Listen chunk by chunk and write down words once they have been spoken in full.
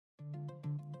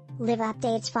Live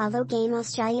updates follow game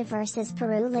Australia vs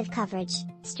Peru live coverage,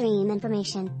 stream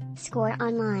information, score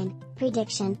online,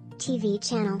 prediction, TV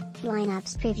channel,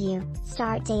 lineups preview,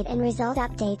 start date and result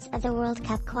updates of the World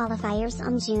Cup Qualifiers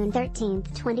on June 13,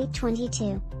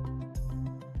 2022.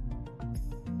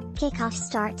 Kickoff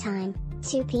start time,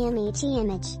 2 p.m.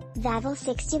 ETImage,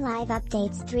 VAVEL60 live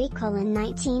updates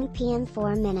 3:19 p.m.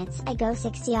 4 minutes ago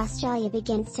 60 Australia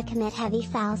begins to commit heavy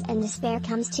fouls and despair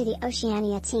comes to the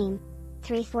Oceania team.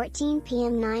 3:14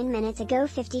 p.m. 9 minutes ago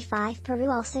 55 Peru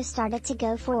also started to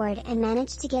go forward and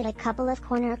managed to get a couple of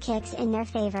corner kicks in their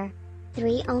favor.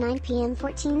 3:09 p.m.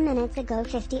 14 minutes ago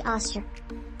 50 Austria.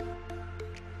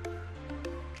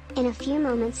 In a few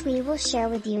moments we will share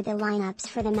with you the lineups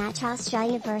for the match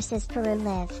Australia vs Peru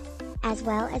live, as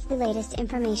well as the latest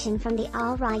information from the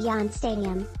All Rayyan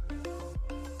Stadium.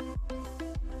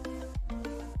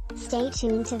 Stay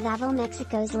tuned to VAVEL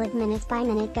Mexico's live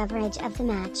minute-by-minute coverage of the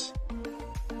match.